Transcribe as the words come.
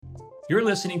You're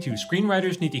listening to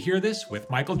Screenwriters Need to Hear This with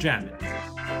Michael Jamin.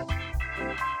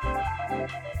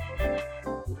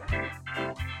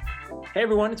 Hey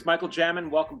everyone, it's Michael Jamin.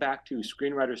 Welcome back to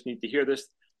Screenwriters Need to Hear This.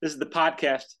 This is the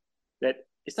podcast that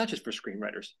it's not just for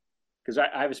screenwriters, because I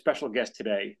have a special guest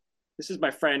today. This is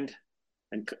my friend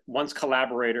and once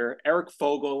collaborator, Eric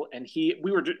Fogel, and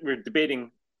we were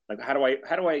debating like how do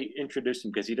I introduce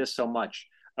him, because he does so much.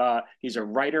 He's a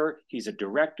writer, he's a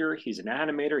director, he's an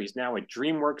animator, he's now at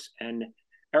DreamWorks, and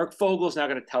Eric Fogel is now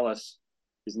going to tell us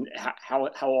how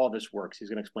all this works. He's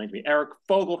going to explain to me. Eric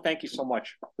Fogel, thank you so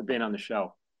much for being on the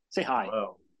show. Say hi.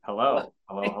 Hello.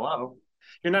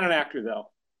 You're not an actor though.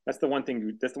 That's the one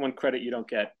thing. That's the one credit you don't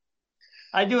get.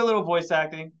 I do a little voice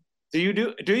acting. Do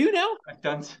you now? I've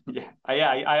done. Yeah. I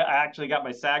actually got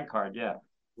my SAG card. Yeah.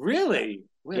 Really?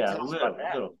 Yeah.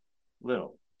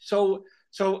 Little.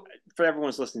 So for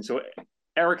everyone's listening, so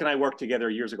Eric and I worked together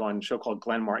years ago on a show called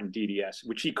Glenn Martin DDS,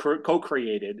 which he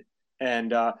co-created,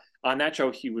 and on that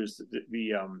show he was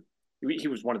he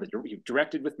was one of he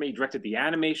directed with me, directed the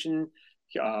animation.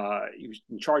 He was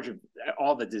in charge of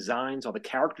all the designs, all the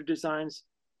character designs,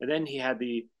 and then he had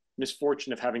the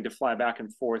misfortune of having to fly back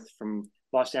and forth from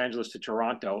Los Angeles to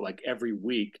Toronto like every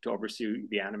week to oversee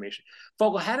the animation.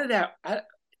 Fogel, how did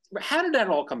that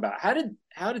all come about? How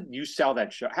did you sell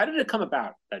that show? How did it come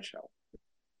about, that show?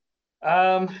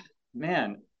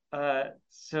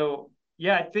 So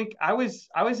yeah, I think I was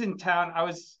in town. I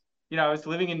was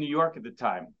living in New York at the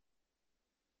time,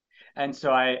 and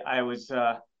so I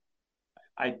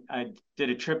did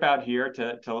a trip out here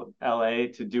to LA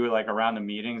to do like a round of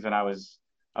meetings, and I was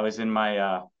up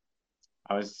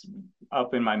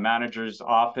in my manager's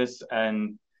office,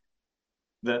 and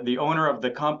the owner of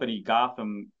the company,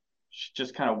 Gotham, she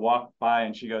just kind of walked by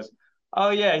and she goes, "Oh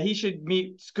yeah, he should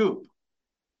meet Scoop."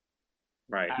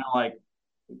 Right. And I'm like,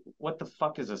 "What the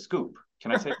fuck is a scoop?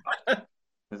 Can I say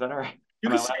is that all right?" You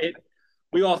can say it.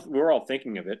 We're all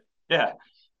thinking of it.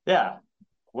 Yeah.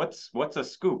 What's a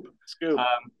scoop? Scoop.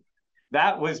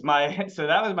 That was my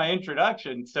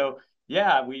introduction. So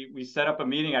yeah, we set up a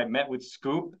meeting. I met with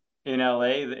Scoop in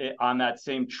LA on that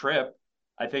same trip.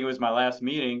 I think it was my last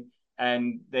meeting,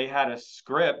 and they had a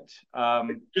script.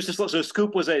 So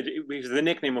Scoop was the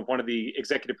nickname of one of the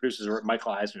executive producers at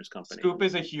Michael Eisner's company. Scoop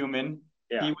is a human.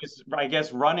 Yeah. He was, I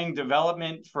guess, running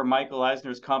development for Michael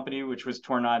Eisner's company, which was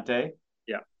Tornante.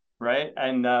 Yeah. Right.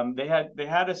 And they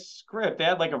had a script. They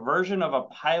had like a version of a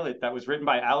pilot that was written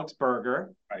by Alex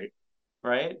Berger.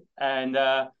 Right. And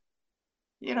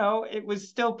it was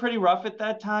still pretty rough at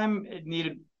that time. It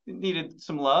needed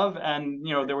some love, and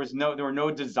there were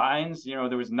no designs.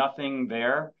 There was nothing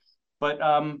there. But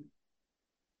a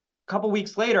couple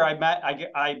weeks later, I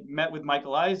met with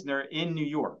Michael Eisner in New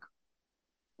York,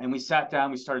 and we sat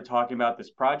down. We started talking about this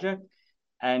project,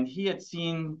 and he had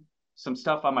seen some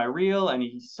stuff on my reel, and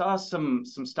he saw some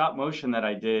stop motion that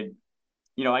I did.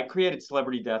 I created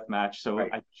Celebrity Deathmatch, so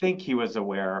right. I think he was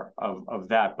aware of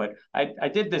that. But I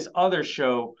did this other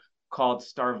show called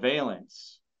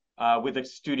Starveillance with a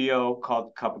studio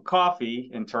called Cup of Coffee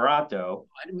in Toronto.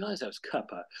 I didn't realize that was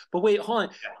Cuppa. But wait, hold on.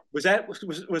 Yeah.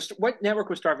 Was what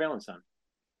network was Starveillance on?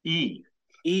 E.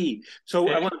 So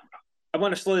yeah. I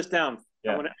want to slow this down.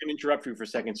 Yeah. I want to interrupt you for a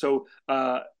second. So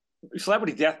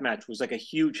Celebrity Deathmatch was like a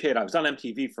huge hit. I was on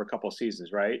MTV for a couple of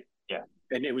seasons, right? Yeah.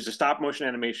 And it was a stop motion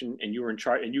animation, and you were in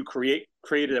charge, and you created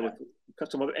it with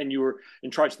custom, and you were in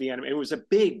charge of the anime. It was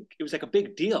like a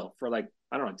big deal for like,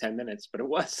 I don't know, 10 minutes, but it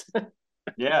was.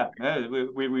 Yeah.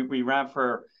 We ran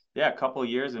for a couple of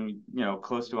years, and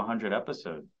close to 100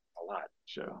 episodes. A lot.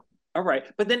 Sure. All right.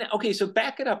 But then, okay, so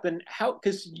back it up. Then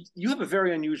because you have a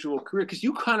very unusual career, because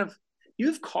you've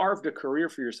carved a career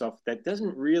for yourself that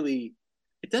doesn't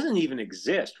even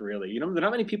exist, really. There are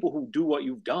not many people who do what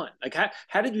you've done. Like,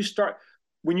 how did you start?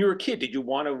 When you were a kid,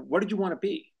 what did you want to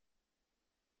be?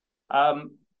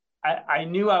 I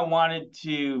knew I wanted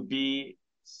to be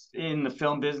in the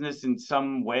film business in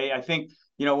some way. I think,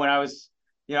 when I was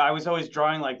always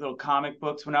drawing like little comic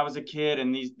books when I was a kid,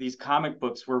 and these comic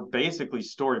books were basically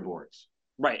storyboards.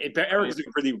 Right. Eric is a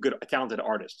really good, talented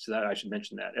artist, so that I should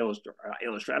mention that. Illustrator.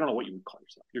 I don't know what you would call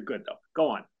yourself. You're good though. Go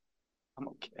on. I'm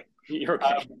okay. You're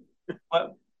okay.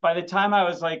 But by the time I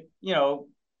was like,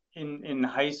 in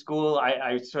high school,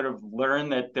 I sort of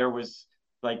learned that there was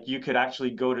like, you could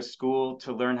actually go to school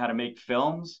to learn how to make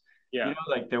films. Yeah.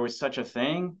 Like there was such a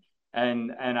thing.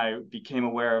 And I became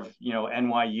aware of,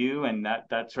 NYU, and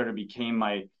that sort of became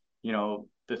my,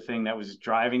 the thing that was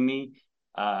driving me.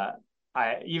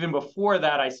 Even before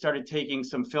that, I started taking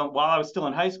some film. While I was still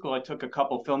in high school, I took a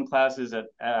couple film classes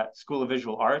at School of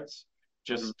Visual Arts,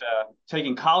 just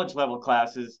taking college level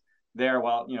classes there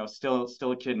while, you know, still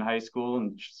a kid in high school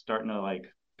and starting to like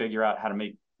figure out how to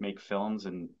make films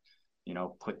and, you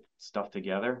know, put stuff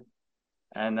together.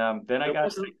 And then It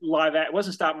wasn't live. It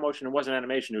wasn't stop motion. It wasn't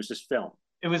animation. It was just film.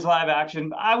 It was live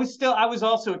action. I was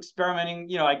also experimenting.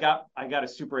 You know, I got a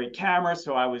Super 8 camera,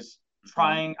 so I was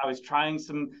trying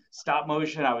some stop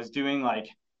motion. I was doing like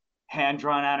hand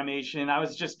drawn animation. I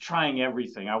was just trying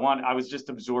everything. I was just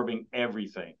absorbing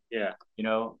everything. Yeah. You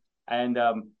know, and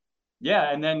yeah,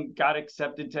 and then got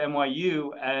accepted to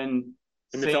NYU and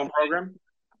in the film program.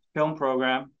 Film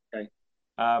program. Okay.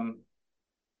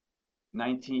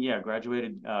 19, yeah,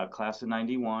 graduated class of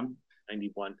 91.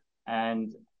 91.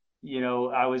 And you know,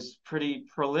 I was pretty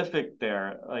prolific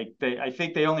there. Like I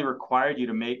think they only required you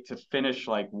to finish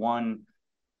like one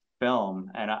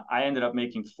film, and I ended up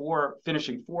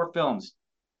finishing 4 films.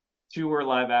 2 were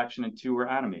live action and 2 were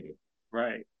animated.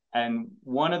 Right. And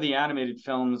one of the animated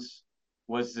films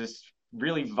was this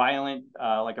really violent,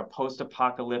 like a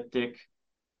post-apocalyptic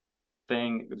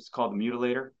thing. It was called The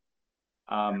Mutilator.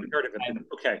 I've heard of it.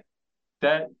 Okay.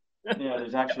 Yeah,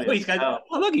 there's actually. Oh,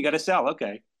 look, you got a cell.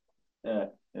 Okay. Yeah,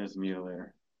 there's The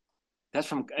Mutilator.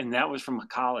 That was from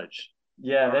college.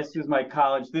 Yeah, this was my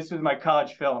college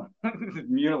film,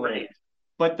 Mutilator. Right.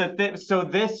 But so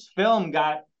this film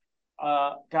got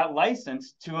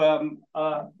licensed to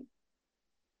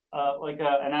like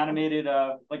an animated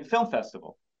like a film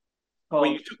festival.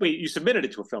 You submitted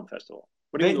it to a film festival.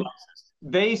 What do you mean licensed?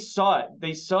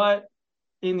 They saw it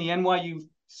in the NYU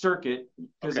circuit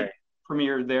because it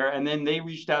premiered there, and then they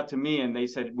reached out to me and they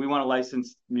said, we want to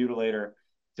license Mutilator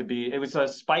to be. It was a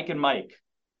Spike and Mike's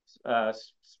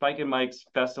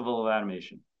Festival of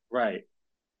Animation. Right.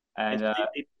 And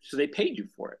so they paid you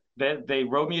for it. They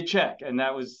wrote me a check, and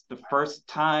that was the first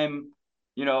time,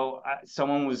 you know,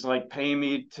 someone was like paying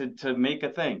me to make a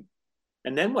thing.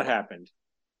 And then what happened?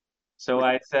 So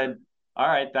I said, all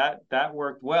right, that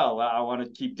worked well. I want to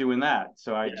keep doing that.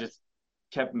 So I just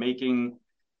kept making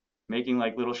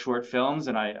like little short films,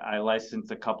 and I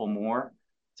licensed a couple more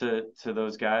to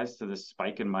those guys, to the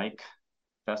Spike and Mike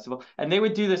Festival. And they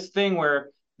would do this thing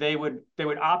where they would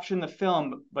option the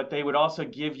film, but they would also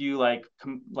give you like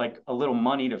a little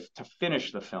money to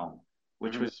finish the film,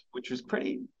 which was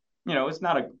pretty, you know, it's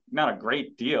not a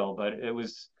great deal, but it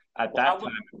was at that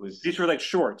time it was. These were like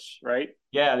shorts, right?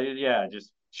 Yeah,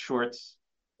 just shorts.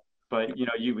 But you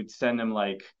know, you could send them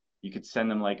like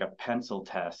a pencil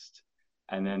test,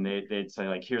 and then they'd say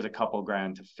like, here's a couple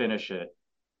grand to finish it,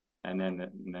 and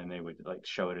then they would like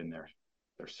show it in their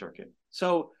circuit.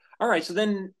 So all right, so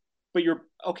then, but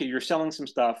you're selling some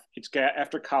stuff. It's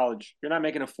after college. You're not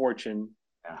making a fortune.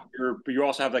 Yeah. But you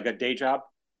also have like a day job.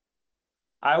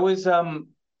 I was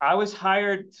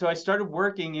hired, so I started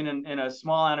working in a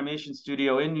small animation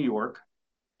studio in New York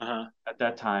at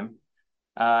that time,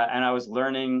 and I was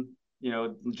learning, you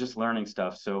know, just learning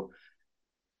stuff. So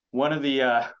one of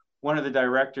the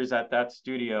directors at that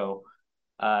studio,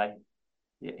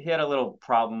 he had a little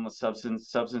problem, a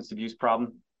substance abuse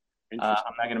problem. I'm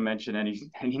not going to mention any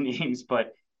names,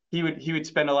 but he would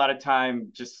spend a lot of time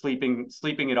just sleeping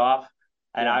it off,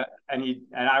 and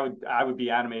I would be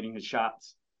animating his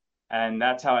shots, and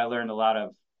that's how I learned a lot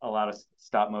of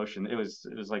stop motion. It was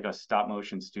like a stop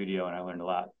motion studio, and I learned a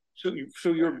lot. So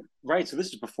you're right. So this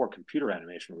is before computer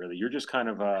animation, really. You're just kind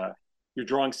of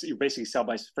you're basically cell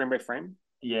by frame.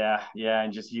 Yeah,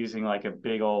 and just using like a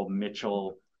big old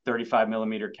Mitchell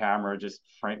 35mm camera, just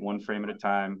one frame at a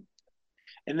time.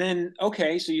 And then,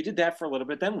 so you did that for a little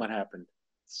bit. Then what happened?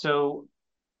 So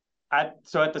at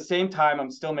the same time,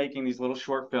 I'm still making these little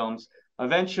short films.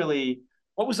 Eventually,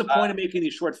 what was the point of making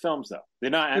these short films, though?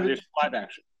 They're live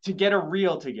action. To get a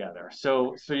reel together.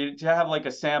 So to have like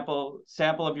a sample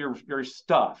of your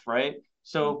stuff, right?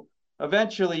 So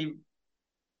eventually,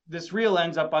 this reel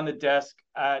ends up on the desk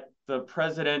at the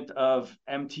president of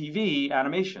MTV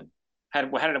Animation. How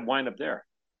did it wind up there?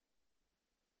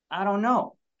 I don't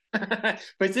know. But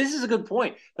this is a good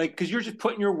point, like, because you're just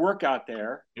putting your work out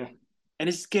there, and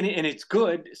it's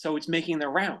good, so it's making the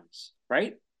rounds,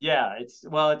 right? Yeah, it's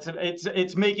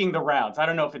making the rounds. I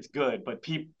don't know if it's good, but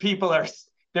people are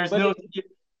but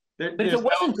if it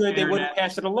wasn't good, they wouldn't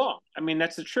pass it along. I mean,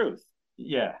 that's the truth.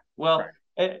 Yeah, well,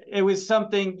 it was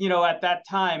something, you know, at that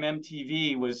time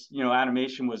MTV was, you know,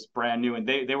 animation was brand new, and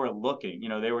they were looking, you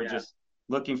know, they were just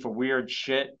looking for weird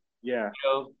shit. Yeah,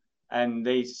 you know. And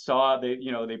they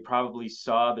probably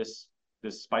saw this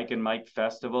Spike and Mike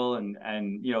festival,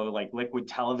 and you know, like liquid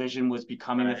television was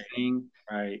becoming a thing,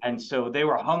 right? And so they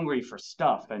were hungry for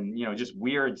stuff, and you know, just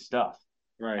weird stuff,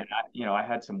 right? And I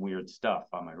had some weird stuff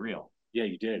on my reel. Yeah,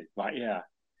 you did. Yeah.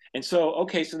 And so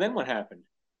so then what happened?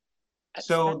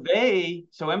 So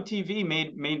MTV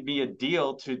made me a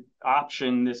deal to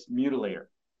option this mutilator.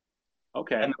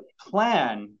 Okay. And the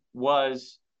plan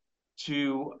was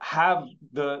to have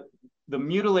the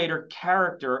mutilator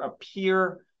character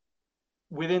appear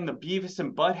within the Beavis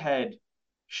and Butthead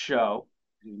show.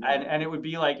 And it would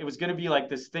be like, it was going to be like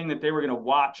this thing that they were going to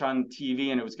watch on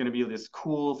TV, and it was going to be this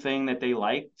cool thing that they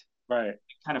liked. Right. It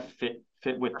kind of fit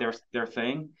with their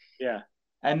thing. Yeah.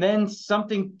 And then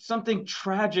something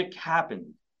tragic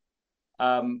happened.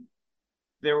 There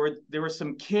were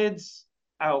some kids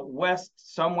out west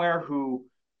somewhere who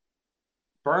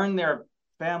burned their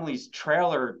family's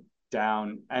trailer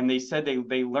down, and they said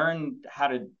they learned how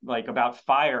to, like, about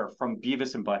fire from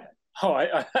Beavis and Butthead. Oh,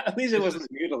 at least it wasn't a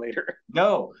mutilator.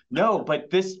 No, but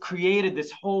this created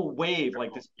this whole wave,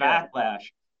 like this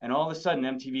backlash, and all of a sudden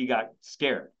MTV got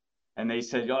scared, and they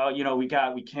said, oh, you know, we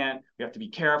have to be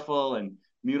careful. And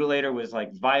Mutilator was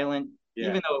like violent,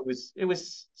 even though it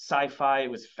was sci-fi,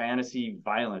 it was fantasy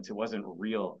violence, it wasn't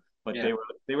real, but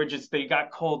they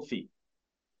got cold feet.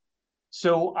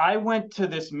 So I went to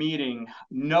this meeting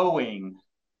knowing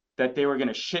that they were going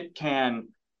to shit can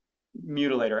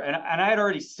Mutilator, and I had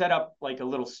already set up like a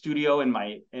little studio in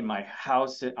my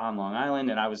house on Long Island,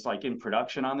 and I was like in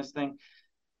production on this thing.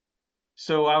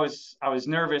 So I was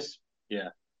nervous. Yeah.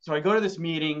 So I go to this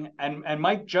meeting, and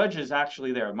Mike Judge is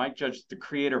actually there. Mike Judge, the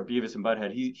creator of Beavis and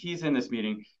Butthead, he's in this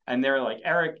meeting, and they're like,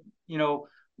 Eric, you know,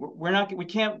 we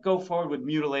can't go forward with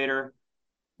Mutilator,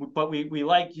 but we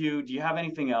like you. Do you have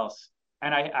anything else?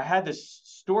 And I had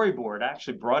this storyboard. I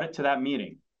actually brought it to that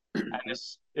meeting. And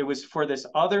it was for this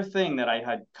other thing that I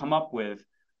had come up with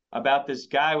about this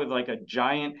guy with like a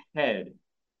giant head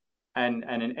and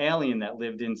an alien that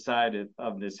lived inside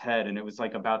of this head. And it was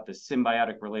like about the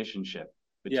symbiotic relationship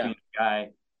between a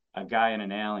guy and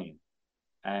an alien.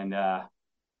 And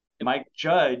Mike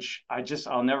Judge,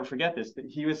 I'll never forget this.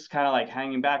 He was kind of like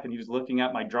hanging back, and he was looking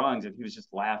at my drawings, and he was just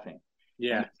laughing.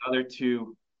 Yeah. And the other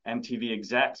two MTV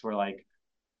execs were like,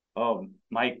 oh,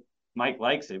 Mike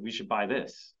likes it. We should buy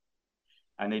this.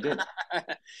 And they did.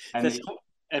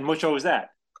 And what show was that?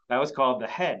 That was called The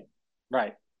Head.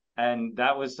 Right. And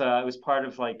that was it was part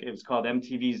of, like, it was called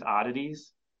MTV's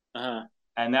Oddities. Uh-huh.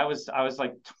 And I was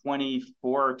like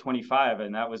 24 or 25,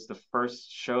 and that was the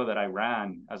first show that I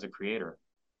ran as a creator.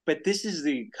 But this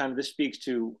speaks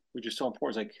to, which is so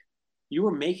important. It's like, you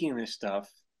were making this stuff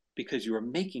because you were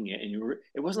making it, and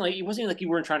it wasn't like you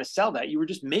weren't trying to sell that. You were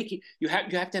just making. You have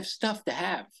to have stuff to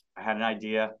have. I had an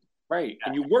idea. Right.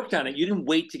 And you worked on it. You didn't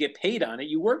wait to get paid on it.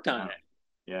 You worked on it.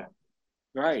 Yeah.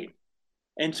 Right.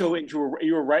 And so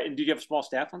you were right. And did you have a small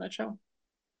staff on that show?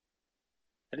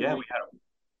 Yeah, we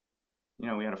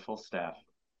had a full staff.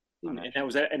 And that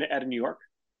was out of New York?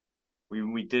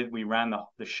 We ran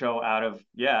the show out of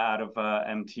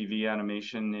MTV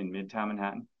Animation in Midtown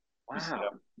Manhattan.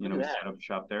 Wow. We set up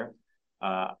shop there.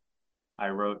 I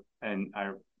wrote and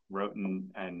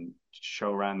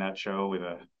show ran that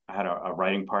show I had a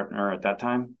writing partner at that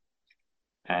time.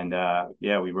 And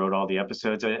we wrote all the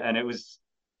episodes, and it was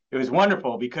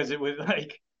wonderful, because it was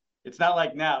like, it's not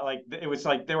like now, like it was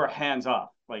like they were hands off,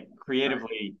 like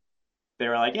creatively. They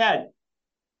were like, yeah,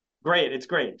 great, it's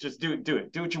great, just do it,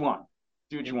 do what you want,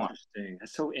 Interesting.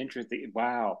 That's so interesting.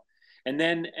 Wow. And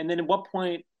then at what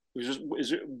point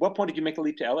what point did you make the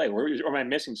leap to LA, or am I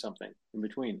missing something in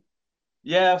between?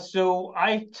 Yeah, so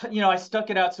I stuck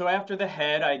it out. So after The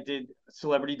Head, I did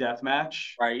Celebrity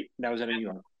Deathmatch. Right, that was in New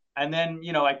York. And then,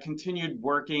 I continued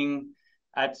working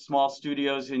at small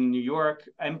studios in New York.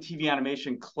 MTV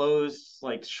Animation closed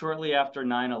like shortly after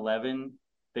 9/11.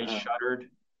 They shuttered,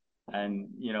 and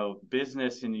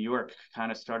business in New York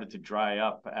kind of started to dry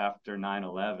up after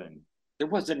 9/11. There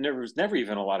was never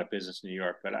even a lot of business in New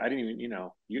York, but I didn't even,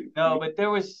 but there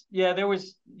was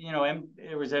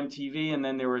MTV, and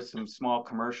then there were some small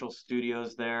commercial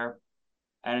studios there.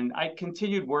 And I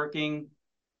continued working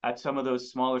at some of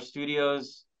those smaller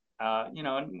studios, and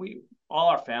all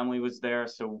our family was there.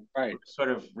 So we were sort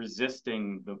of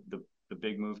resisting the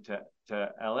big move to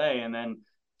LA. And then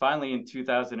finally in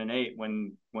 2008,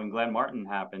 when Glenn Martin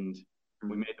happened,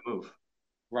 we made the move.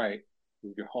 Right.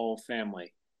 With your whole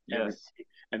family. Yes.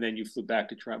 And then you flew back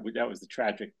to Toronto. That was the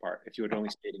tragic part. If you had only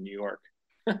stayed in New York,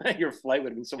 your flight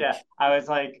would have been so much. I was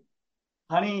like,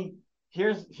 honey,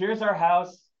 here's our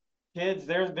house. Kids,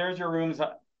 there's your rooms.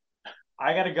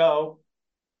 I gotta go.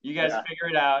 You guys figure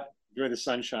it out. Enjoy the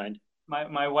sunshine.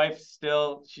 My wife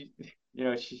still, she's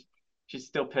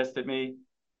still pissed at me.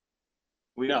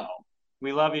 We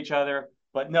love each other,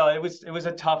 but no, it was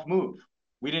a tough move.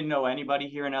 We didn't know anybody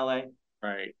here in LA.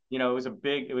 Right. It was a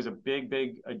big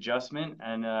adjustment,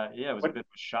 and it was a bit of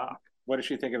a shock. What does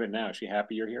she think of it now? Is she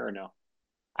happy you're here or no?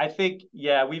 I think,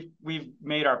 yeah, we've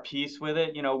made our peace with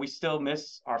it. You know, we still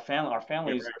miss our family. Our Yeah,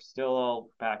 families right. are still all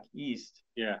back east.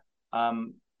 Yeah.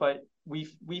 But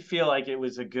we feel like it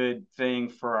was a good thing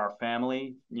for our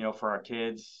family, you know, for our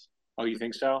kids. Oh, you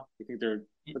think so? You think they're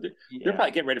Yeah.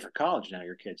 probably getting ready for college now,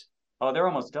 your kids? Oh, they're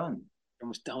almost done. They're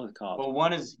almost done with college. Well,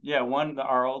 one is, yeah, one,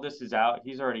 our oldest is out.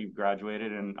 He's already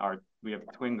graduated, and we have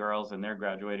twin girls, and they're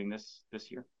graduating this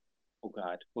year. Oh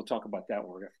God, we'll talk about that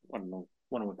when we're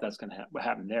wonder what that's gonna what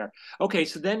happened there. Okay,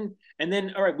 so then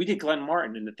all right, we did Glenn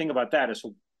Martin, and the thing about that is,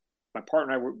 so my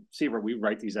partner and I were see where we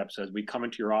write these episodes. We come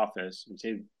into your office and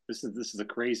say, this is a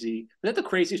crazy, is that the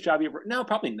craziest job you ever? No,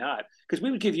 probably not, because we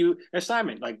would give you an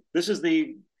assignment like this is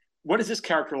the what does this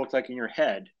character look like in your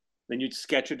head? Then you'd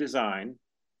sketch a design,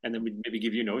 and then we'd maybe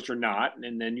give you notes or not,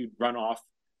 and then you'd run off.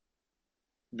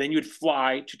 Then you'd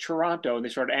fly to Toronto, and they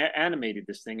started animated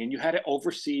this thing, and you had to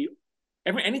oversee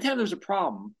anytime there was a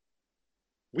problem,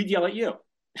 we'd yell at you.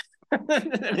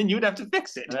 And then you'd have to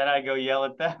fix it. And then I go yell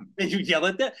at them. And you yell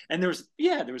at them. And there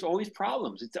was always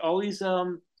problems. It's always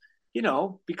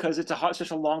because it's such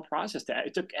a long process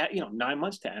it took 9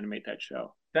 months to animate that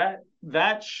show.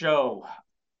 That show,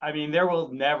 I mean, there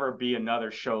will never be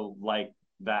another show like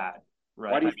that,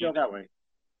 right? Why do you feel that way?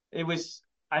 It was,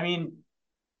 I mean,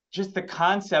 just the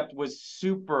concept was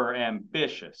super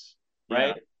ambitious,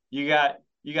 right? Yeah.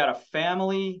 You got a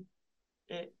family,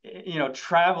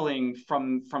 traveling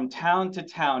from town to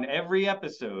town every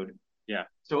episode. Yeah.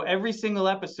 So every single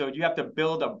episode, you have to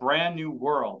build a brand new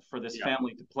world for this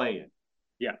family to play in.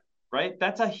 Yeah. Right.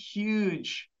 That's a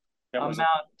huge amount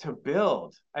to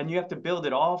build, and you have to build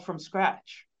it all from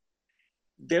scratch.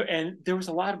 There was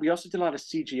a lot. We also did a lot of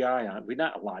CGI on. We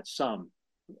not a lot, some.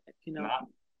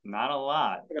 Not a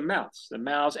lot. The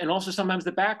mouths, and also sometimes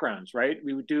the backgrounds. Right.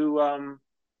 We would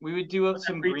do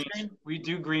some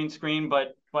green screen,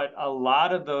 but a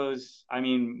lot of those, I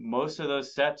mean, most of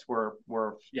those sets were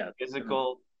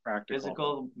physical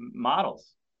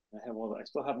models. I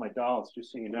still have my dolls,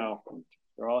 just so you know.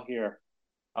 They're all here.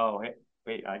 Oh, hey,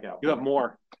 wait, you have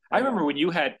more. I remember when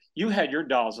you had your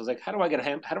dolls. I was like, how do I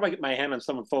get my hand on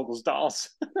some of Fogel's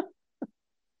dolls?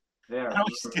 There. How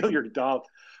do I steal your doll?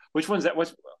 Which one's that?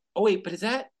 Oh wait, but was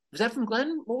that from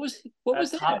Glenn? What was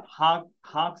that?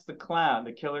 Honks the clown,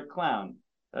 the killer clown.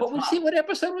 What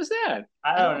episode was that?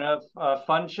 I don't know.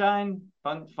 Funville.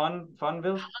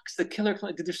 Honks the killer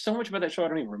clown. There's so much about that show I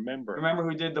don't even remember. Remember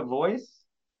who did the voice?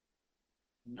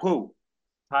 Who?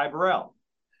 Ty Burrell.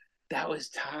 That was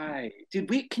Ty.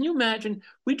 Can you imagine?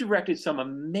 We directed some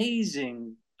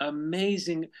amazing.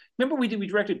 Remember we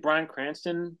directed Bryan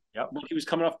Cranston. Yep. When he was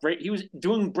coming off break. He was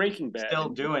doing Breaking Bad. Still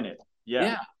doing it.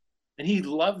 Yeah. And he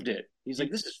loved it. He's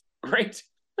like, this is great.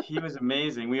 He was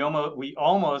amazing. We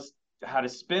almost had a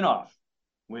spin-off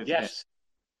with him.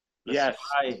 Yes.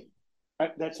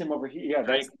 That's him over here. Yeah,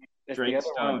 that's Drake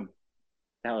Stone. One.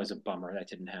 That was a bummer. That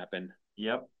didn't happen.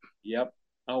 Yep.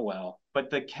 Oh well. But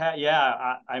the cat,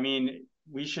 yeah. I mean,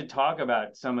 we should talk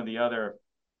about some of the other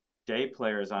day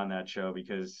players on that show,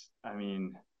 because I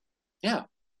mean, yeah.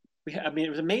 It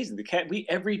was amazing. The cat.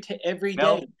 Every day.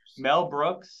 Mel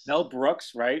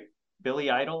Brooks, right?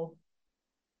 Billy Idol.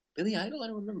 I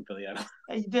don't remember Billy Idol.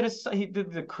 He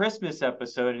did the Christmas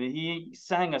episode, and he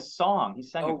sang a song.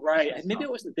 Oh, right. Maybe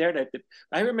it wasn't there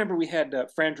I remember we had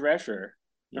Fran Drescher.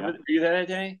 Remember, were you there that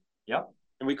day? Yep.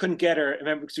 And we couldn't get her.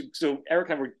 Remember, so Eric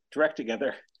and I were direct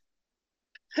together.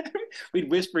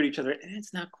 We'd whisper at each other,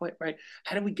 it's not quite right.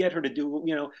 How did we get her to do,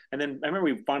 And then I remember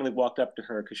we finally walked up to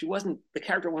her because the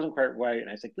character wasn't quite right. And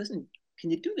I was like, listen,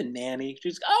 can you do the nanny?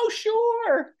 She's like, oh,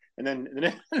 sure. And then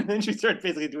she started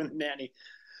basically doing the nanny.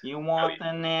 You want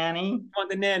the nanny? You want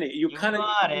the nanny. You kind of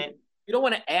want it. You don't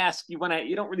want to ask. You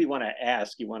don't really want to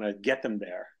ask. You want to get them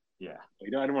there. Yeah. I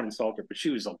don't want to insult her, but she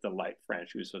was a delight, Fran.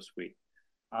 She was so sweet.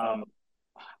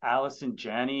 Allison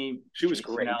Janney. She was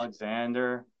Jason great.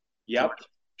 Alexander. Yep.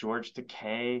 George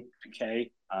Takei.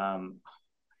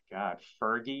 God,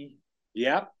 Fergie.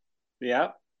 Yep.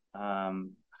 I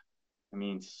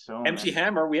mean, so MC many.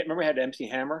 Hammer. Remember we had MC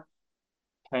Hammer.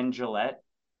 Penn Jillette.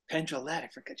 I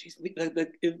forgot. Jeez,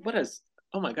 what is?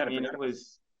 Oh my God! I mean, it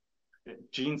was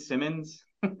Gene Simmons.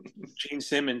 Gene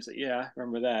Simmons. Yeah,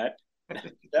 remember that.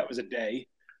 That was a day.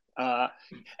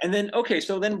 And then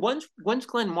so then once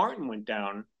Glenn Martin went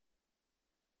down,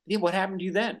 what happened to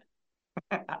you then?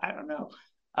 I don't know.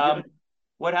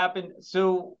 What happened?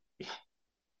 So,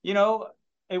 that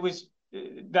was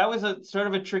a sort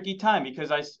of a tricky time, because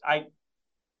I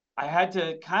had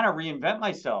to kind of reinvent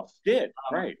myself.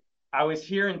 Right. I was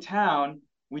here in town.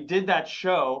 We did that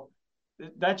show.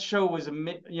 That show was it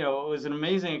was an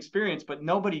amazing experience, but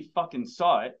nobody fucking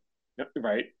saw it.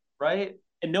 Right. Right.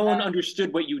 And no one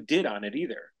understood what you did on it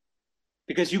either,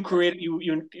 because you created,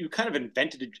 you kind of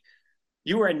invented it.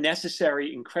 You were a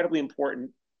necessary, incredibly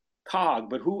important cog,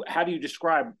 but how do you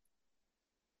describe,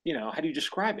 how do you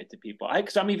describe it to people?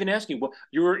 Because I'm even asking, well,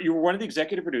 you were one of the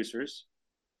executive producers,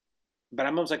 but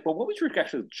I'm almost like, well, what was your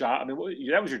actual job? I mean,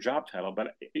 that was your job title,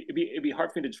 but it'd be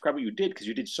hard for me to describe what you did because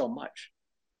you did so much.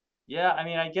 Yeah, I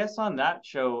mean, I guess on that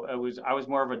show, I was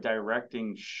more of a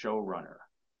directing showrunner.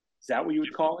 Is that what you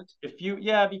would call it?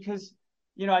 Yeah, because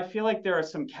I feel like there are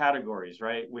some categories,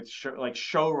 right, with like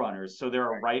showrunners. So there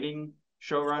are writing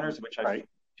showrunners, which I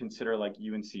consider like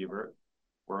you and Siebert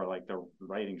were like the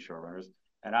writing showrunners,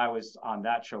 and I was on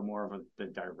that show more of the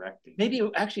directing. Maybe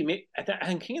actually,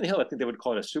 on King of the Hill, I think they would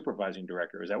call it a supervising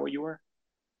director. Is that what you were?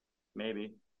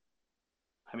 Maybe.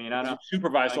 I mean, I don't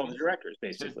supervised all the directors,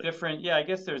 basically. There's different. Yeah, I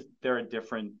guess there are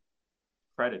different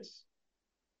credits.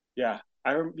 Yeah,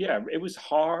 it was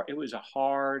hard. It was a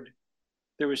hard.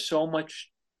 There was so much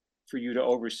for you to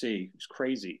oversee. It was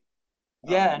crazy.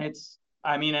 Yeah, and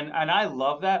I mean, and I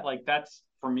love that. Like that's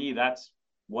for me, that's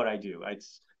what I do.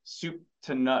 It's soup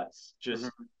to nuts.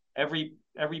 Just every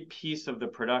piece of the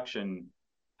production.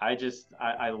 I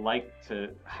like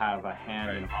to have a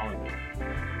hand in all of it.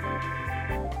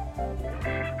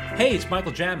 Hey, it's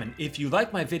Michael Jamin. If you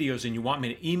like my videos and you want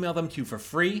me to email them to you for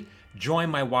free,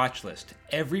 join my watch list.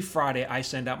 Every Friday, I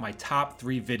send out my top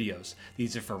 3 videos.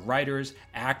 These are for writers,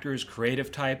 actors,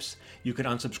 creative types. You can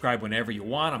unsubscribe whenever you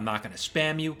want. I'm not going to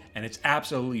spam you, and it's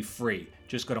absolutely free.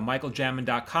 Just go to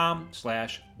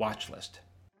michaeljamin.com/watchlist.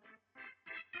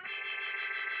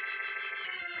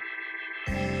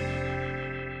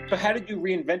 So how did you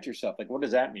reinvent yourself? Like, what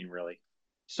does that mean, really?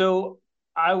 So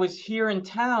I was here in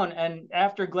town, and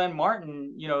after Glenn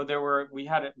Martin, there were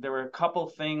a couple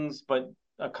things, but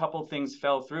a couple things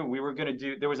fell through. We were going to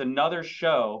do. There was another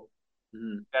show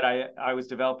that I was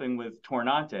developing with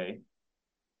Tornante,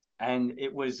 and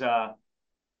it was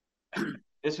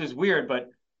this was weird, but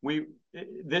we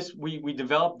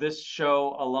developed this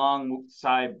show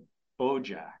alongside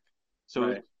BoJack.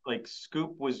 So like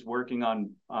Scoop was working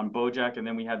on BoJack, and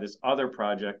then we had this other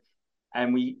project,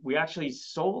 and we actually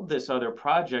sold this other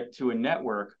project to a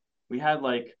network. We had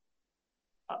like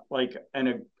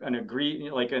an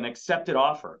accepted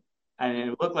offer, and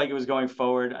it looked like it was going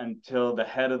forward until the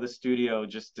head of the studio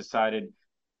just decided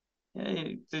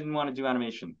he didn't want to do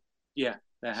animation. Yeah,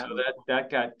 so that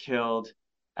got killed,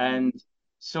 and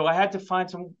so I had to find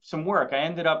some work. I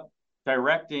ended up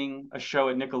directing a show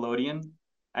at Nickelodeon,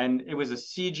 and it was a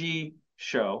CG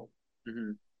show.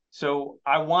 So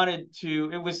I wanted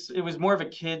to. It was more of a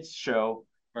kids show,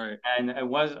 right? And it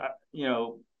was,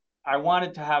 I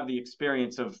wanted to have the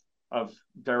experience of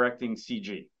directing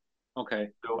CG. Okay.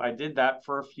 So I did that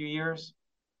for a few years,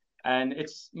 and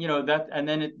it's that, and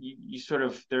then you sort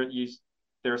of there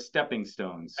are stepping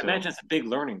stones. So I imagine it's a big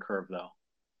learning curve, though.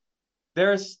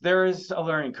 There is a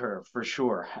learning curve for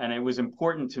sure, and it was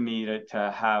important to me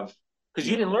to have. Because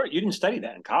you didn't study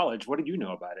that in college. What did you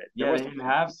know about it? Yeah,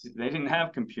 they didn't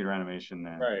have computer animation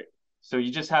then. Right. So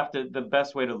you just have to. The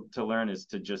best way to learn is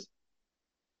to just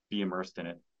be immersed in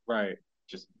it. Right.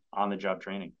 Just on the job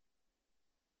training.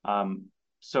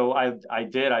 So I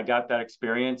got that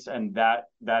experience, and that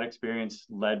experience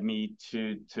led me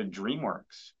to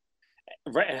DreamWorks.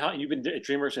 Right. And you've been at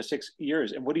DreamWorks for 6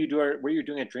 years. And what do you do? What are you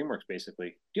doing at DreamWorks,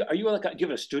 basically? Do you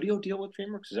have a studio deal with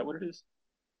DreamWorks? Is that what it is?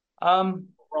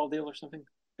 Overall deal or something?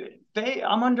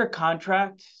 I'm under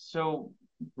contract, so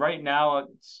right now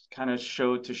it's kind of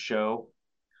show to show.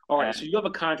 All right, so you have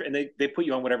a contract, and they put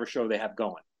you on whatever show they have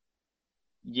going.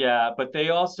 Yeah, but they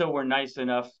also were nice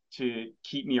enough to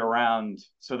keep me around,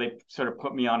 so they sort of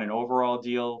put me on an overall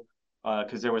deal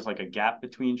because there was like a gap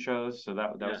between shows, so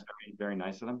that was very, very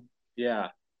nice of them. Yeah,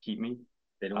 keep me.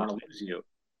 They don't want to lose you.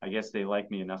 I guess they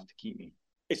like me enough to keep me.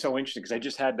 It's so interesting because I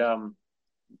just had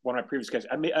one of my previous guys.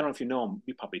 I don't know if you know him.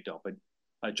 You probably don't, but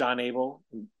John Abel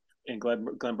and Glenn,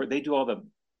 they do all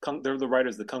they're the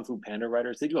writers, the Kung Fu Panda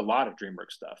writers. They do a lot of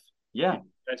DreamWorks stuff. Yeah.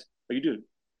 You do. Do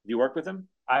you work with them?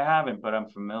 I haven't, but I'm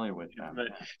familiar with them.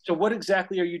 So what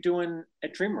exactly are you doing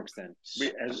at DreamWorks then?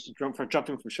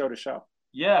 Jumping from show to show?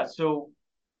 Yeah. So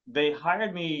they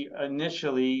hired me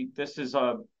initially. This is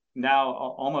now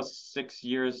almost 6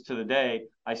 years to the day.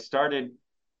 I started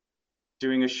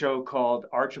doing a show called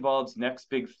Archibald's Next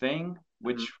Big Thing,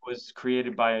 which was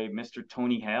created by Mr.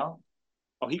 Tony Hale.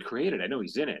 Oh, he created it. I know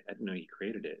he's in it. I didn't know he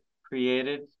created it.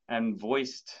 Created and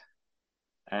voiced,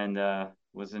 and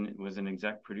was an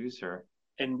exec producer.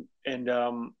 And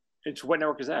so what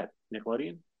network is that?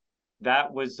 Nickelodeon?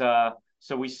 That was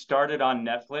so we started on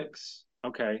Netflix.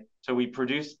 Okay. So we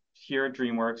produced here at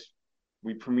DreamWorks.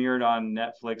 We premiered on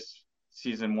Netflix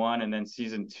season 1, and then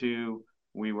season 2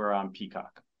 we were on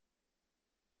Peacock.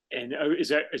 And is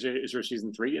there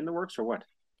season 3 in the works or what?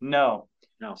 No.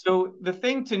 No. So the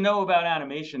thing to know about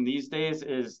animation these days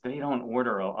is they don't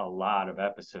order a lot of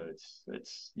episodes.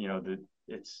 It's, you know,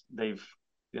 they've,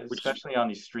 especially on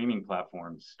these streaming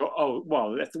platforms. Oh,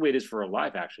 well, that's the way it is for a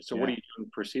live action. So Yeah. what are you doing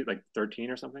per season, like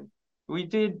 13 or something? We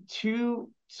did 2.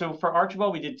 So for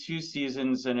Archibald, we did 2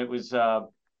 seasons, and it was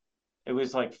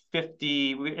like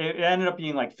 50. It ended up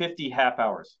being like 50 half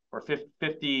hours, or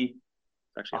 50.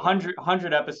 Actually,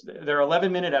 100 episodes. They're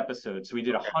 11-minute episodes. So we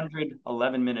did 100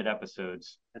 11-minute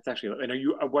episodes. That's actually. And are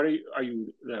you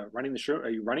running the show? Are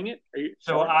you running it?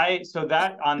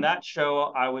 On that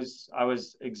show, I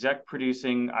was exec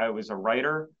producing. I was a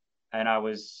writer, and I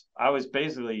was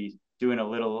basically doing a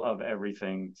little of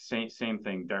everything. Same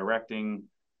thing: directing,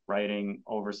 writing,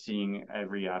 overseeing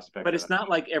every aspect. But it's not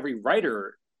like every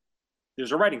writer.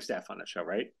 There's a writing staff on that show,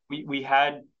 right? We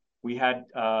had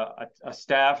a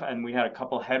staff, and we had a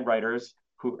couple head writers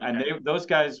who, okay. And those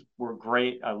guys were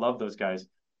great. I love those guys.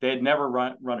 They had never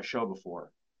run a show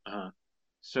before.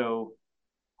 So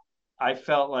I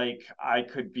felt like I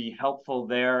could be helpful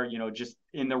there, you know, just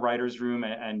in the writer's room,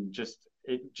 and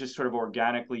it just sort of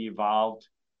organically evolved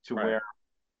to where,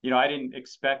 you know, I didn't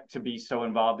expect to be so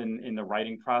involved in the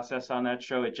writing process on that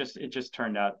show. It just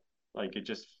turned out like it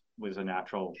just was a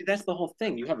natural. That's the whole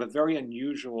thing. You have a very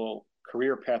unusual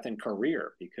career path and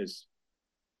career because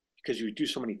you do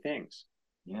so many things.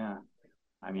 Yeah.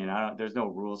 I mean, there's no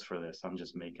rules for this. I'm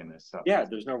just making this up. Yeah,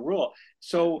 there's no rule.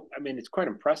 So, I mean, it's quite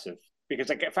impressive because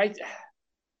like if I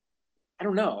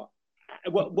don't know,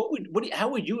 how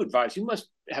would you advise? You must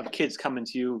have kids coming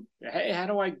to you. Hey, how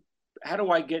do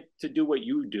I get to do what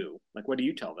you do? Like, what do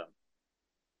you tell them?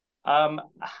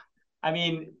 I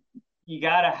mean, you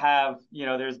got to have, you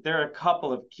know, there are a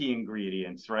couple of key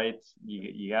ingredients, right?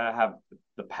 You got to have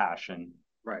the passion,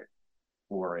 right,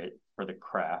 for it, for the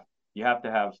craft. You have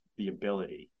to have the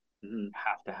ability. Mm-hmm. You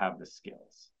have to have the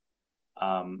skills.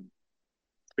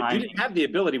 But you didn't have the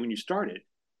ability when you started,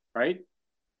 right?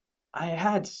 I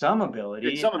had some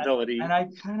ability. And I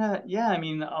kind of, yeah, I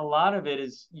mean, a lot of it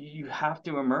is you have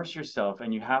to immerse yourself,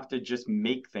 and you have to just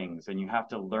make things, and you have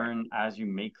to learn as you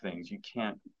make things. You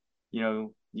can't, you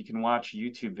know, you can watch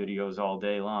YouTube videos all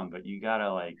day long, but you got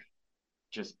to like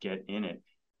just get in it.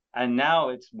 And now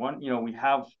it's you know, we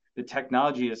have, the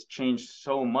technology has changed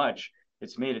so much.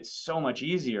 It's made it so much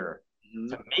easier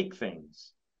to make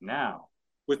things now.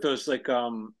 With those like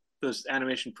those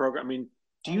animation programs. I mean,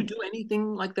 do you do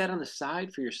anything like that on the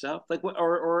side for yourself? Like what,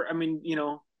 or I mean, you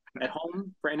know, at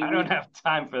home for any I don't have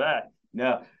time for that.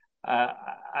 No.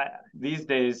 These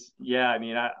days, yeah, I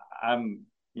mean, I'm,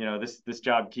 you know, this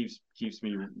job keeps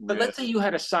me. But let's say you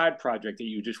had a side project that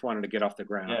you just wanted to get off the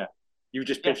ground. Yeah. You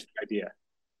just pitched the idea.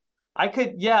 I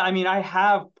could, yeah. I mean, I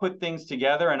have put things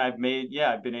together, and I've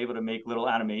been able to make little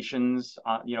animations,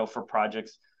 you know, for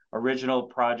original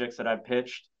projects that I've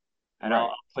pitched, and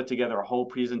I'll put together a whole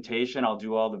presentation. I'll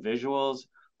do all the visuals.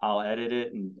 I'll edit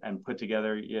it and put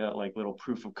together, you know, like little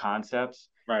proof of concepts.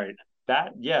 Right.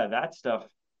 That stuff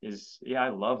is, yeah, I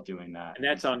love doing that. And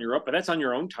that's on your own, but that's on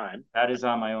your own time. That is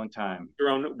on my own time. Your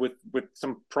own with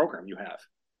some program you have.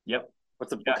 Yep. What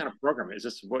kind of program is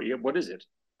this? What is it?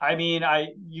 I mean,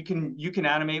 you can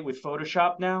animate with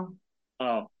Photoshop now.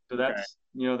 Oh, so that's,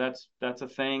 you know, that's a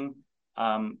thing.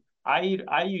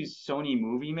 I use Sony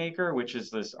Movie Maker, which is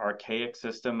this archaic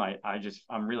system.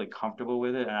 I'm really comfortable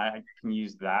with it, and I can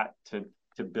use that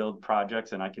to build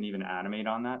projects, and I can even animate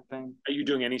on that thing. Are you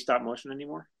doing any stop motion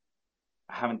anymore?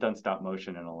 I haven't done stop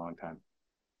motion in a long time.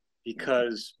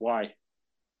 Because why?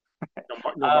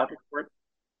 No market for it?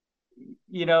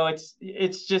 You know,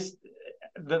 it's just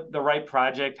the right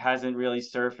project hasn't really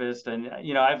surfaced, and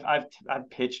you know, I've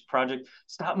pitched project.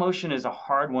 Stop motion is a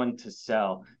hard one to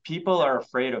sell. People are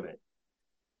afraid of it.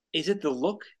 Is it the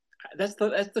look? That's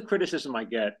the criticism I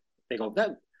get. They go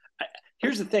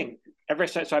here's the thing. I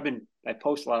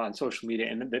post a lot on social media,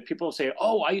 and the people say,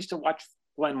 "Oh, I used to watch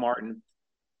Glenn Martin,"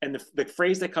 and the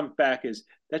phrase that comes back is,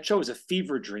 "That show is a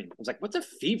fever dream." I was like, "What's a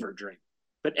fever dream?"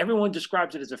 But everyone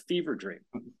describes it as a fever dream.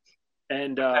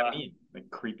 And what does that mean? Like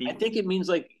creepy? I think it means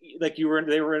like they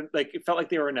were like, it felt like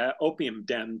they were in an opium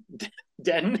den.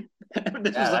 This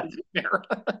was like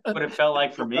what it felt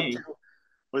like for me.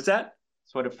 What's that?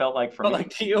 That's what it felt like for me. Like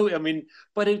to you, I mean,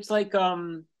 but it's like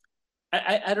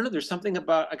I don't know. There's something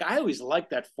about, like, I always liked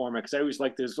that format because I always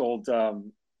liked this old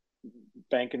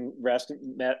Bank and Rest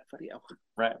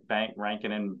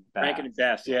Rankin and Bass. Rankin and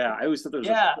Bass. Yeah, I always thought there was.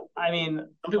 Yeah, I mean,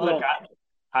 look,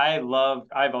 I've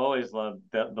always loved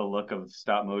the look of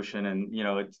stop motion, and you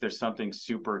know, there's something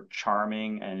super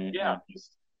charming, and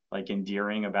like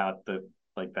endearing about the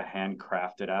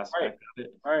handcrafted aspect of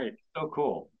it. Right. So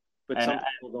cool. But some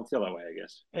people don't feel that way, I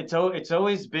guess. It's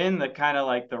always been the kind of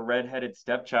like the redheaded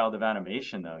stepchild of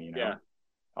animation, though, you know. Yeah.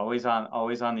 Always on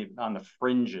the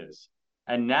fringes.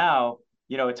 And now,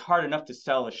 you know, it's hard enough to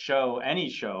sell a show, any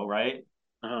show, right?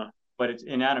 But it's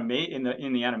in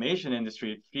the animation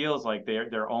industry, it feels like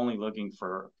they're only looking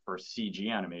for CG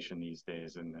animation these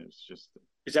days, and it's just.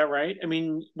 Is that right? I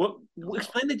mean,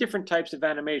 explain the different types of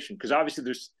animation, because obviously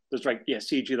there's like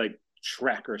CG like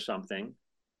Shrek or something,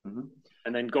 and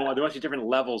then there must be different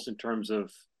levels in terms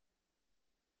of,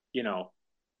 you know,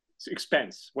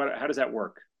 expense. How does that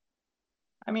work?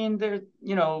 I mean, there's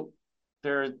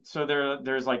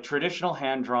like traditional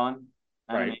hand drawn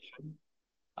animation.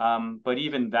 But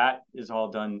even that is all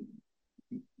done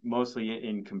mostly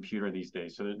in computer these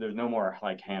days. So there's no more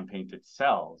like hand painted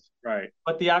cells. Right.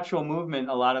 But the actual movement,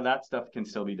 a lot of that stuff can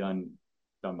still be done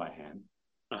by hand.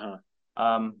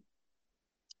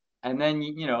 And then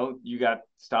you got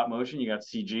stop motion, you got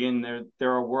CG, and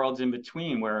there are worlds in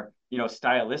between where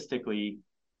stylistically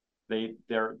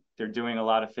they're doing a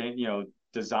lot of things.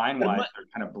 Design wise, they're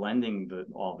kind of blending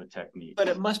all the techniques. But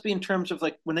it must be in terms of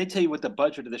like when they tell you what the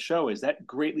budget of the show is, that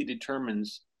greatly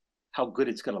determines how good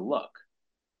it's going to look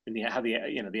and the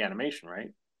animation,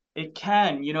 right? It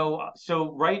can,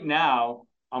 so right now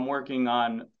I'm working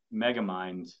on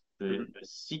Megamind, the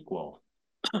sequel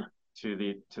to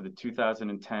the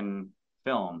 2010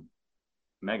 film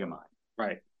Megamind.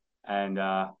 Right. And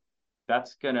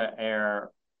that's going to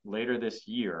air later this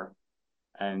year.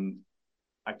 And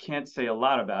I can't say a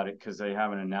lot about it because they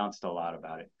haven't announced a lot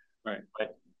about it. Right.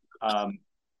 But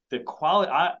the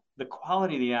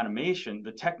quality of the animation,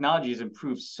 the technology has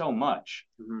improved so much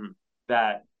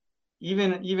that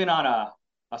even on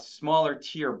a smaller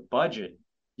tier budget,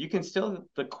 you can still,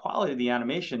 the quality of the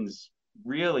animation's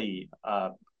really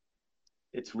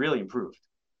it's really improved.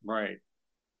 Right.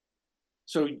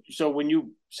 So when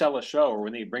you sell a show or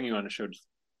when they bring you on a show,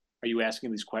 are you asking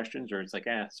these questions, or it's like,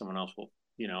 someone else will,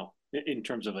 in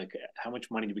terms of like how much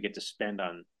money do we get to spend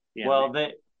on the animation?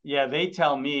 Well, they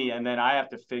tell me, and then I have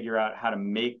to figure out how to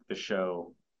make the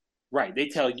show. Right. They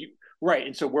tell you, right.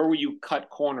 And so where will you cut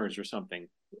corners or something?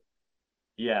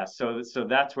 Yeah. So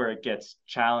that's where it gets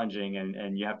challenging,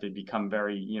 and you have to become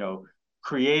very,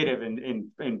 creative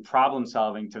in problem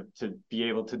solving to be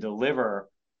able to deliver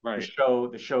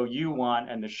the show you want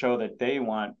and the show that they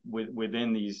want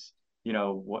within these,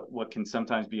 what can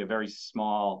sometimes be a very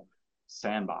small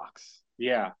sandbox.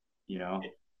 Yeah.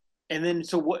 And then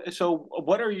so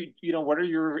what are what are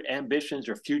your ambitions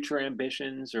or future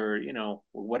ambitions, or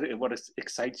what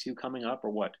excites you coming up, or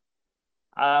what?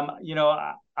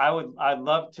 I'd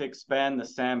love to expand the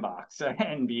sandbox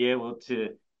and be able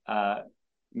to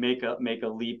make a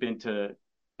leap into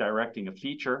directing a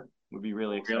feature. Would be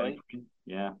really exciting. Really?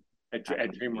 Yeah. At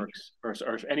DreamWorks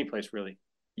or any place really.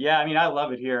 Yeah, I mean, I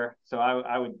love it here, so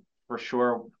I would for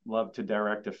sure love to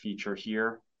direct a feature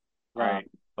here. Right.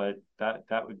 But that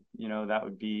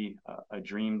would be a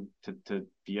dream to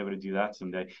be able to do that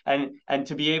someday, and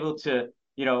to be able to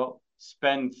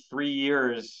spend 3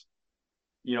 years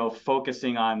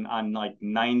focusing on like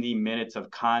 90 minutes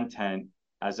of content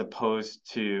as opposed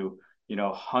to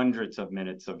hundreds of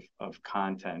minutes of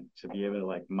content, to be able to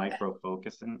like micro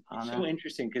focus on it's that. So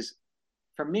interesting, because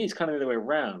for me it's kind of the other way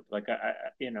around. Like I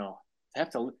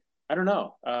have to, I don't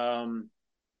know,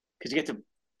 because you get to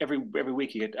every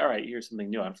week you get, all right, here's something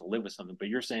new, I have to live with something. But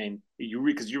you're saying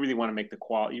because you really want to make the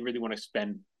quality, you really want to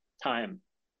spend time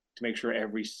to make sure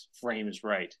every frame is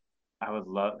right. I would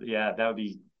love, yeah, that would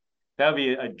be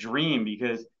a dream,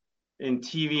 because in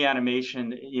TV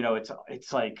animation,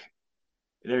 it's like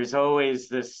there's always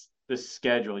this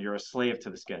schedule. You're a slave to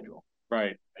the schedule,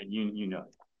 right? And you know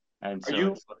it. And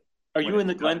so are you in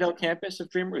the Glendale campus of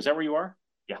DreamWorks? Is that where you are?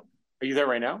 Yeah. Are you there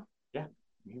right now? Yeah.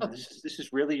 Oh, this is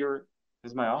really your.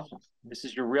 This is my office. This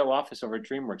is your real office over at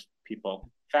DreamWorks,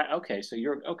 people. Okay, so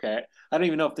you're okay. I don't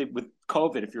even know if with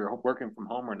COVID, if you're working from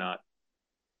home or not.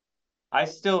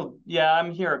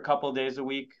 I'm here a couple of days a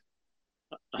week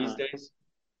these days.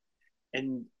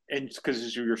 And because this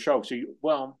is your show, so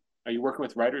are you working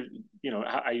with writers?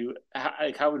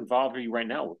 How involved are you right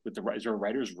now with is there a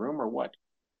writer's room or what?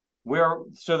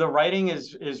 So the writing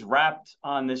is wrapped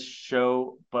on this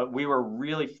show, but we were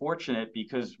really fortunate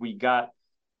because we got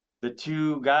the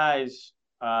two guys,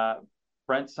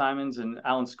 Brent Simons and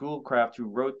Alan Schoolcraft, who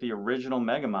wrote the original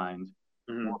Megamind,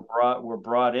 were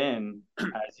brought in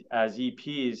as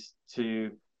EPs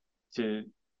to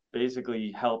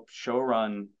basically help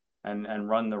showrun and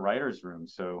run the writers' room.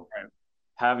 So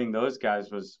having those guys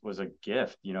was a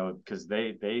gift, you know, because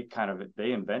they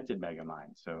invented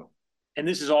Megamind. So, and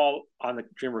this is all on the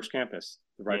DreamWorks campus,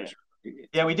 the writers.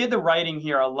 Yeah, we did the writing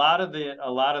here. A lot of the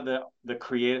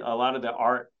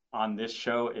art on this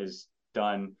show is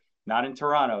done not in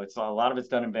Toronto. A lot of it's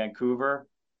done in Vancouver.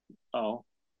 Oh,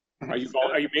 are you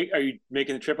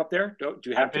making the trip up there? Do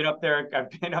you have? I've been up there. I've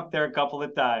been up there a couple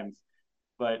of times,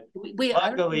 but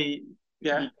luckily,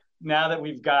 now that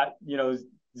we've got, you know,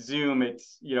 Zoom,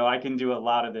 it's, you know, I can do a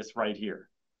lot of this right here.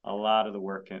 A lot of the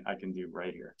work I can do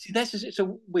right here. See, that's just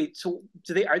so. Wait, so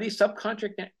are they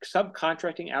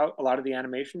subcontracting out a lot of the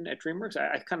animation at DreamWorks?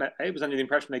 I was under the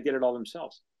impression they did it all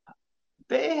themselves.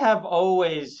 They have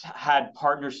always had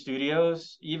partner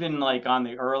studios, even like on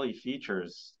the early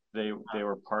features. They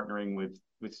were partnering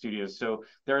with studios. So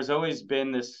there's always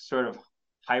been this sort of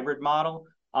hybrid model.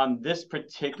 On this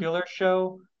particular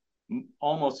show,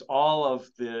 almost all of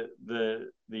the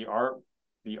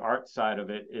art side of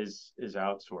it is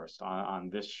outsourced on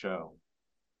this show.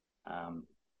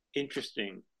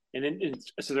 Interesting. And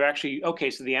so they're actually okay.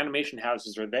 So the animation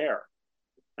houses are there.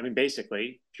 I mean,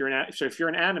 basically, if you're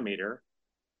an animator,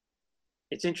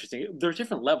 it's interesting. There's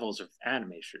different levels of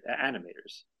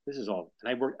animators. This is all,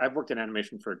 and I've worked in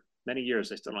animation for many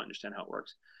years. I still don't understand how it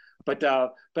works, but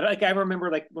like I remember,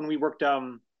 like when we worked, I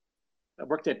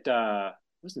worked at it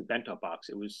wasn't Bento Box.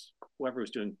 It was whoever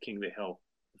was doing King of the Hill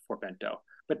before Bento.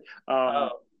 But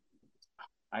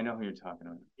I know who you're talking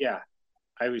about. Yeah,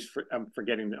 I'm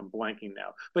forgetting. I'm blanking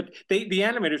now. But the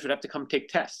animators would have to come take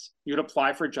tests. You'd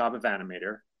apply for a job of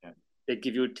animator. Yeah. They'd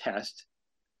give you a test,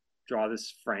 draw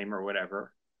this frame or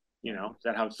whatever. You know, is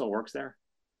that how it still works there?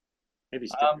 Maybe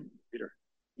it's different computer.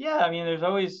 Yeah, I mean, there's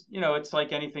always, you know, it's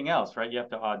like anything else, right? You have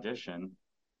to audition,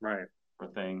 right, for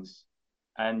things,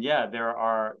 and yeah, there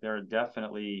are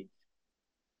definitely,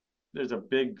 there's a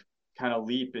big kind of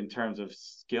leap in terms of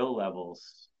skill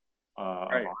levels of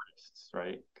artists,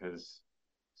 right? Because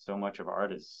so much of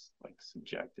art is like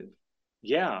subjective.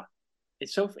 Yeah,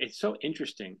 it's so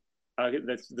interesting.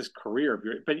 That's this career of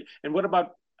yours. And what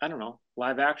about, I don't know,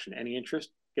 live action? Any interest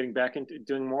getting back into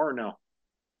doing more or no?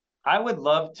 I would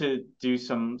love to do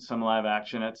some live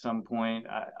action at some point.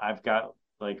 I've got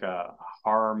like a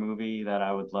horror movie that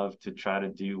I would love to try to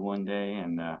do one day,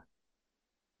 and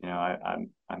you know,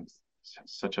 I'm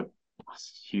such a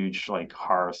huge like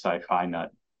horror sci-fi nut.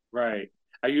 Right.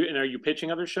 Are you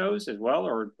pitching other shows as well,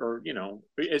 or you know,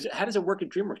 how does it work at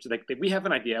DreamWorks? Like, we have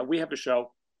an idea, we have a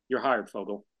show, you're hired,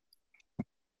 Fogel. I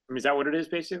mean, is that what it is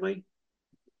basically?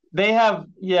 They have,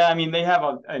 yeah. I mean, they have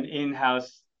an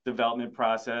in-house development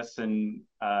process, and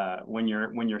when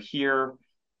you're here,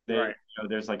 you know,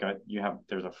 there's like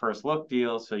there's a first look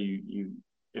deal. So you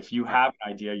if you have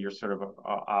an idea, you're sort of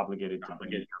obligated to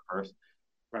bring it here first.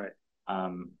 Right.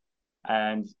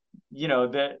 And you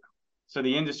know so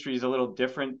the industry is a little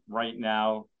different right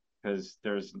now because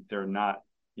there aren't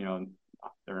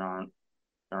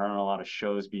a lot of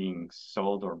shows being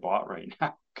sold or bought right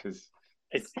now because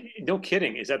it's no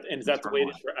kidding. Is that the way it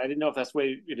is I didn't know if that's the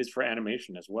way it is for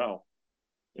animation as well.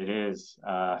 It is.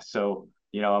 So,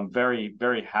 you know, I'm very,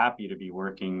 very happy to be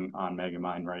working on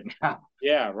Megamind right now.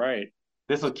 Yeah, right.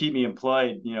 This will keep me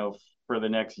employed, you know, for the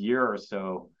next year or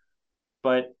so.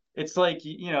 But it's like,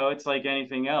 you know, it's like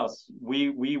anything else.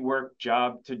 We work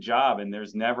job to job, and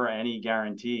there's never any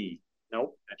guarantee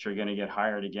that you're going to get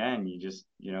hired again. You just,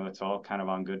 you know, it's all kind of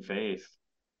on good faith.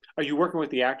 Are you working with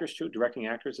the actors too, directing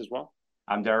actors as well?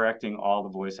 I'm directing all the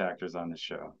voice actors on the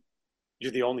show.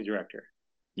 You're the only director?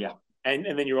 Yeah. And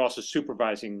then you're also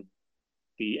supervising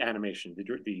the animation,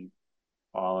 the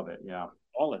all of it, yeah.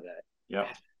 All of that. Yeah.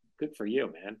 Good for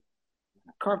you, man.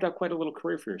 Carved out quite a little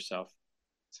career for yourself.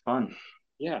 It's fun.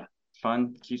 Yeah. It's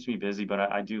fun. Keeps me busy, but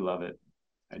I do love it.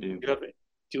 I do. Do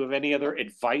you have any other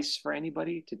advice for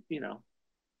anybody to, you know,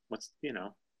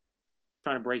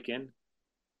 trying to break in?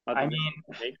 I mean,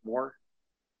 make more?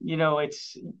 You know,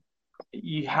 it's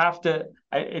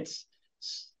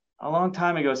a long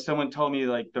time ago, someone told me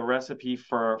like the recipe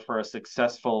for a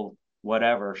successful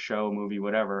whatever show, movie,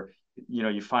 whatever, you know,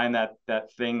 you find that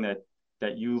thing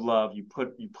that you love, you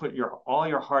put all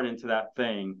your heart into that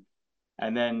thing,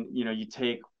 and then, you know, you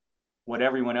take what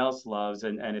everyone else loves,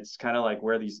 and it's kind of like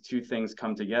where these two things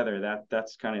come together.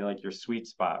 That's kind of like your sweet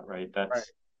spot, right?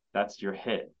 That's your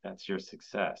hit, that's your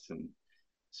success. And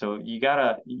so you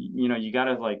gotta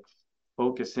like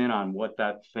focus in on what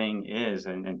that thing is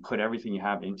and put everything you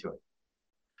have into it.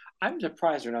 I'm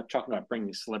surprised they're not talking about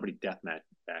bringing Celebrity Deathmatch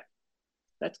back.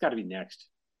 That's got to be next.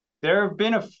 There have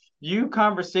been a few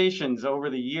conversations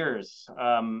over the years,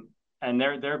 and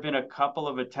there have been a couple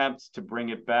of attempts to bring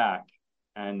it back,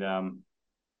 and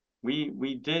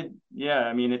we did. Yeah,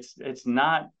 I mean, it's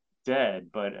not dead,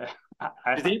 but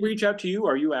did they reach out to you,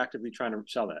 or are you actively trying to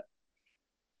sell that?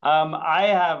 I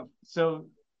have, so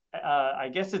I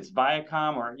guess it's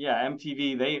Viacom or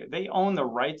MTV. They own the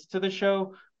rights to the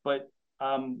show, but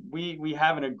we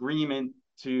have an agreement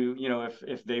to,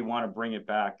 if they want to bring it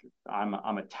back,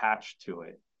 I'm attached to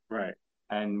it. Right.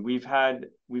 And we've had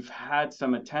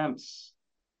some attempts,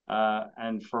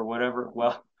 and for whatever,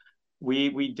 well,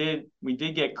 we did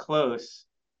get close,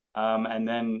 and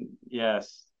then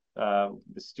yes, the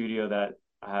studio that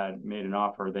had made an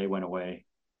offer, they went away.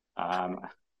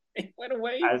 It went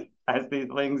away, as these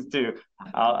things do.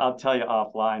 I'll tell you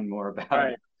offline more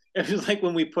about it. It was like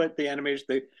when we put the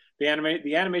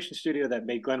animation studio that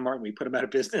made Glenn Martin, we put them out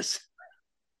of business.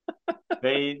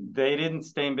 They didn't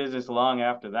stay in business long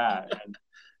after that. And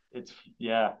it's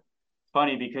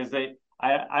funny because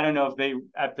I don't know if they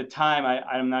at the time,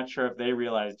 I'm not sure if they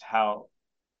realized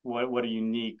what a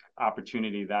unique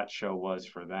opportunity that show was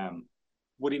for them.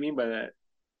 What do you mean by that?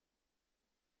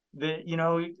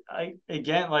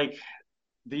 Like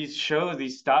these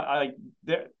shows,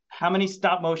 how many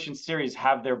stop motion series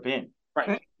have there been?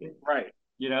 Right.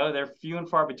 They're few and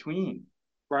far between.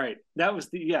 Right. That's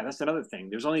another thing.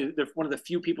 They're one of the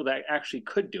few people that actually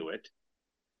could do it.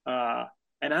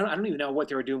 And I don't even know what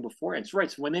they were doing before. It's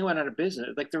right. So when they went out of business,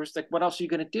 like there was like, what else are you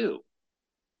going to do?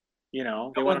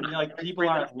 People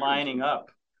aren't lining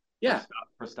up. Yeah.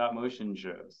 For stop motion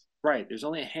shows. Right. There's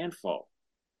only a handful.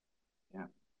 Yeah.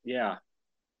 Yeah.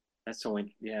 That's so.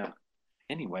 Yeah.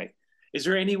 Anyway, do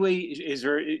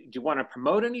you want to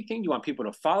promote anything? Do you want people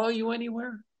to follow you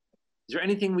anywhere? Is there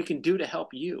anything we can do to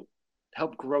help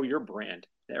grow your brand?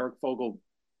 The Eric Fogel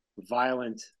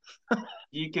Violent.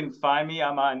 You can find me. You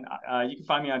can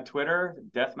find me on Twitter.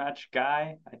 Deathmatch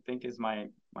Guy, I think, is my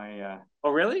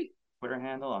Oh, really? Twitter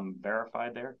handle. I'm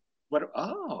verified there. What?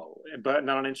 Oh, but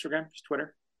not on Instagram, just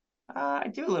Twitter. I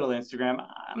do a little Instagram.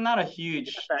 I'm not a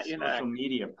huge social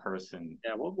media person.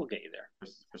 Yeah, we'll get you there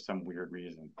for some weird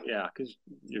reason. Yeah, because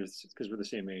we're the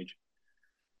same age.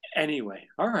 Anyway,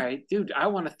 all right, dude. I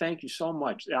want to thank you so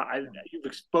much. You've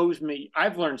exposed me.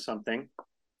 I've learned something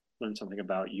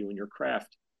about you and your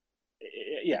craft.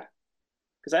 Yeah,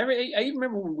 because I even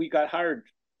remember when we got hired.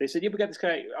 They said, "Yeah, we got this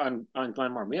guy on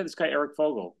Glenn Martin. We have this guy Eric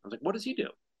Fogel." I was like, "What does he do?"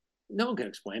 No one can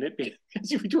explain it because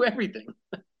you do everything.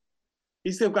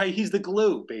 He's the guy. He's the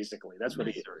glue, basically. That's what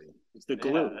he is. He's the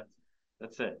glue. Yeah,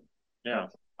 that's it. Yeah,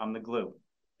 I'm the glue.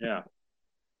 Yeah.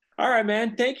 All right,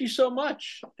 man. Thank you so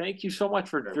much. Thank you so much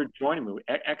for joining me.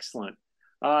 Excellent.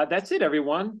 That's it,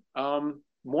 everyone.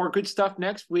 More good stuff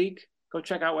next week. Go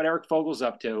check out what Eric Fogel's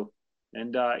up to.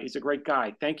 And he's a great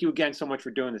guy. Thank you again so much for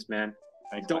doing this, man.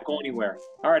 Don't go anywhere.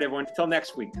 All right, everyone. Until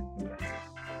next week.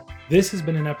 This has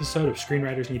been an episode of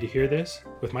Screenwriters Need to Hear This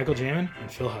with Michael Jamin and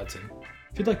Phil Hudson.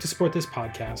 If you'd like to support this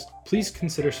podcast, please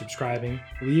consider subscribing,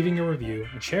 leaving a review,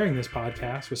 and sharing this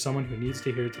podcast with someone who needs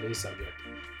to hear today's subject.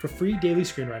 For free daily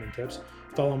screenwriting tips,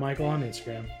 follow Michael on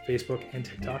Instagram, Facebook, and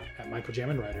TikTok at Michael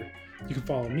Jamin Writer. You can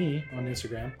follow me on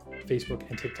Instagram, Facebook,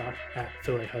 and TikTok at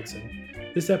Phil A. Hudson.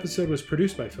 This episode was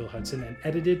produced by Phil Hudson and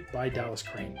edited by Dallas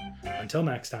Crane. Until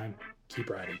next time, keep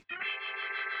writing.